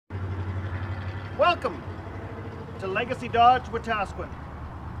Welcome to Legacy Dodge Wetaskiwin.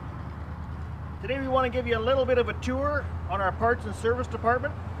 Today we want to give you a little bit of a tour on our parts and service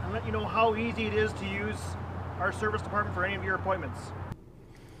department and let you know how easy it is to use our service department for any of your appointments.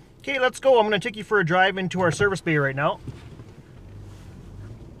 Okay, let's go. I'm going to take you for a drive into our service bay right now.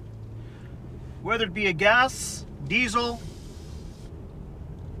 Whether it be a gas, diesel,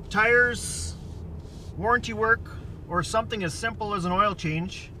 tires, warranty work, or something as simple as an oil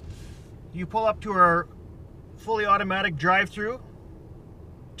change, you pull up to our fully automatic drive-through,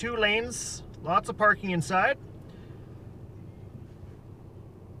 2 lanes, lots of parking inside.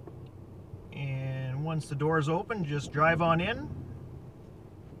 And once the doors open, just drive on in.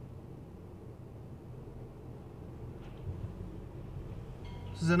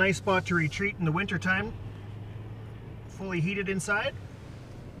 This is a nice spot to retreat in the winter time. Fully heated inside.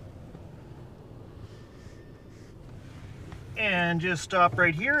 And just stop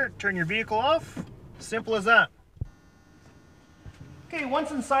right here, turn your vehicle off. Simple as that. Okay, once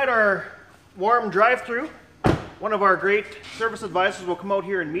inside our warm drive-through, one of our great service advisors will come out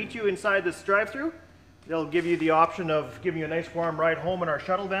here and meet you inside this drive-through. They'll give you the option of giving you a nice warm ride home in our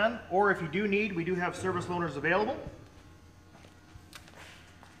shuttle van, or if you do need, we do have service loaners available.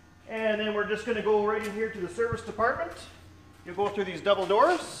 And then we're just going to go right in here to the service department. You'll go through these double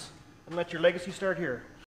doors and let your Legacy start here.